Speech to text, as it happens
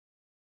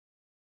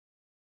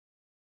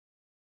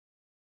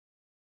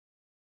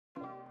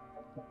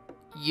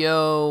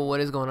Yo, what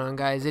is going on,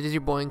 guys? It is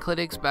your boy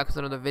Inclitix back with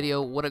another video.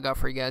 What I got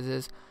for you guys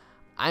is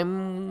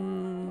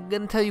I'm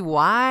gonna tell you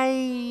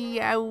why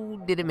I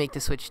didn't make the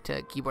switch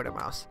to keyboard and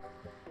mouse.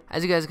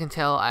 As you guys can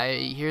tell,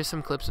 here's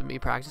some clips of me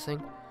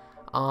practicing.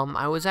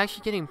 I was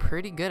actually getting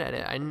pretty good at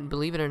it. I didn't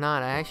believe it or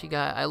not. I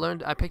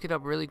picked it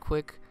up really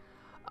quick.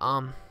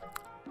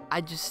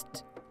 I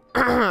just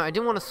I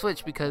didn't want to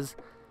switch because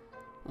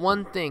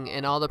one thing,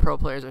 and all the pro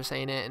players are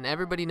saying it, and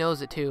everybody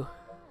knows it too.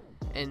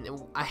 And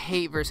I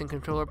hate versing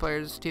controller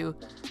players too.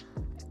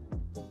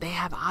 They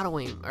have auto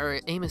aim or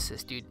aim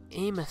assist, dude.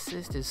 Aim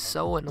assist is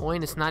so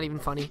annoying. It's not even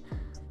funny.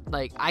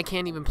 Like, I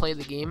can't even play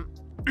the game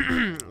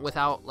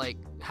without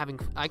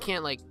I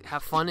can't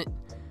have fun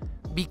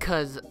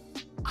because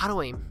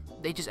auto aim.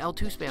 They just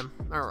L2 spam,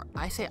 or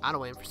I say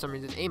auto aim for some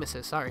reason. Aim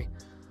assist, sorry.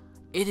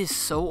 It is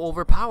so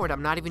overpowered.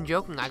 I'm not even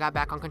joking. I got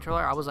back on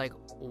controller. I was like,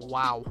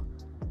 wow,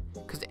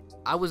 because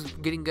I was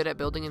getting good at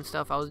building and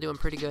stuff. I was doing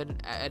pretty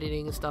good at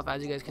editing and stuff,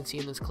 as you guys can see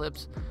in these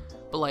clips.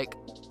 But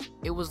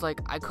it was like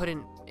I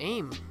couldn't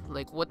aim.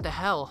 Like, what the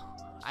hell?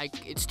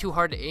 It's too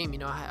hard to aim. You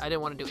know, I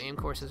didn't want to do aim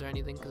courses or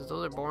anything because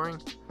those are boring.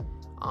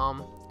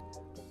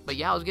 But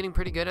yeah, I was getting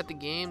pretty good at the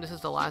game. This is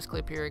the last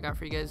clip here I got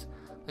for you guys.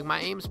 Like, my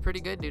aim's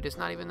pretty good, dude. It's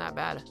not even that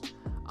bad.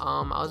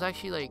 I was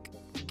actually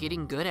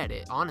getting good at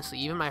it, honestly.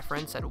 Even my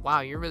friend said, wow,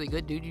 you're really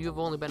good, dude. You've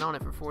only been on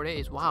it for 4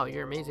 days. Wow,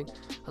 you're amazing.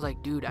 I was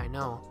like, dude, I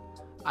know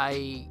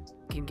I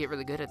can get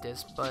really good at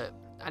this, but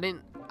I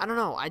don't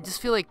know. I just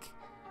feel like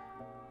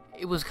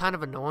it was kind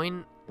of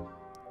annoying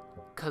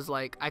because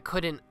I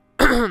couldn't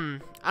I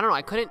don't know,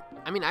 I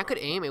could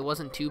aim. It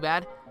wasn't too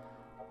bad.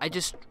 I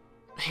just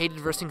hated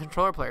versing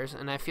controller players,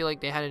 and I feel like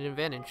they had an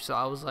advantage. So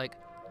I was like,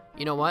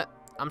 you know what,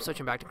 I'm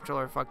switching back to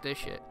controller. Fuck this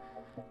shit.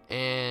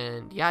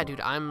 And yeah, dude,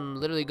 I'm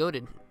literally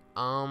goated.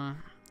 I'm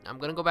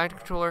gonna go back to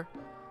controller.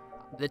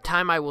 The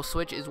time I will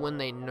switch is when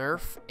they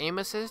nerf aim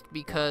assist,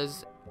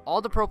 because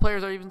all the pro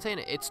players are even saying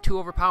it. It's too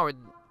overpowered.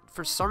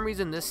 For some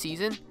reason this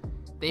season,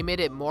 they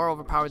made it more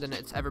overpowered than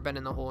it's ever been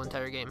in the whole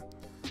entire game.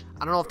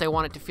 I don't know if they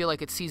want it to feel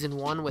like it's season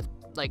 1 with,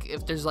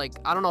 if there's I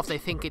don't know if they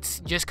think it's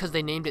just because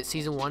they named it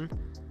season 1.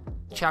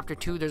 Chapter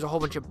 2, there's a whole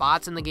bunch of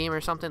bots in the game or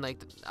something. I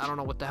don't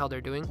know what the hell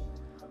they're doing.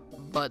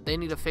 But they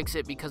need to fix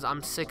it because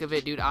I'm sick of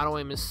it, dude. Auto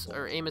aim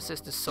or aim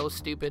assist is so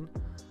stupid.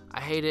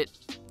 I hate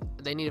it.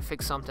 They need to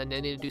fix something.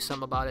 They need to do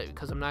something about it,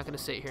 because I'm not going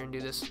to sit here and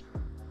do this.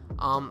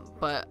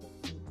 But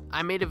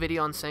I made a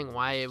video on saying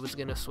why it was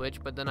going to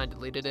switch, but then I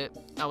deleted it.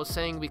 I was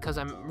saying because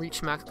I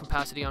reached max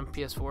capacity on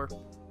PS4.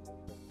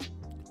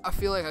 I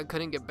feel like I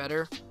couldn't get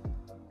better,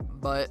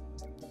 but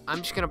I'm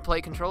just going to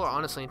play controller,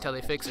 honestly, until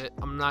they fix it.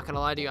 I'm not going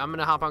to lie to you. I'm going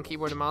to hop on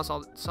keyboard and mouse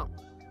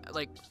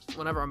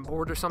whenever I'm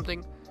bored or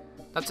something.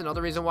 That's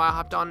another reason why I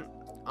hopped on.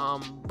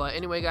 But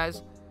anyway,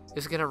 guys,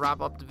 this is going to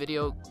wrap up the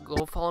video.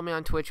 Go follow me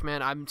on Twitch,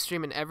 man. I'm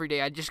streaming every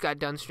day. I just got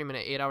done streaming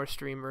an 8-hour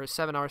stream, or a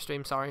 7-hour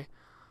stream, sorry.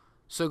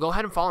 So go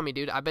ahead and follow me,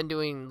 dude. I've been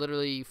doing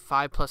literally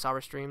 5+ hour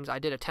streams. I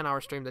did a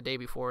 10-hour stream the day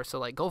before.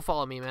 So, go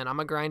follow me, man.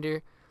 I'm a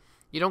grinder.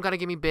 You don't got to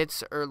give me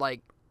bits or,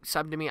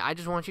 sub to me. I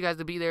just want you guys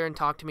to be there and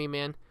talk to me,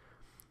 man.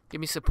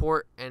 Give me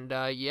support. And,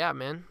 yeah,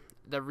 man.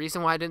 The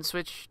reason why I didn't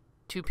switch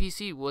to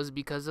PC was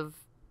because of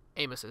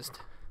aim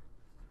assist.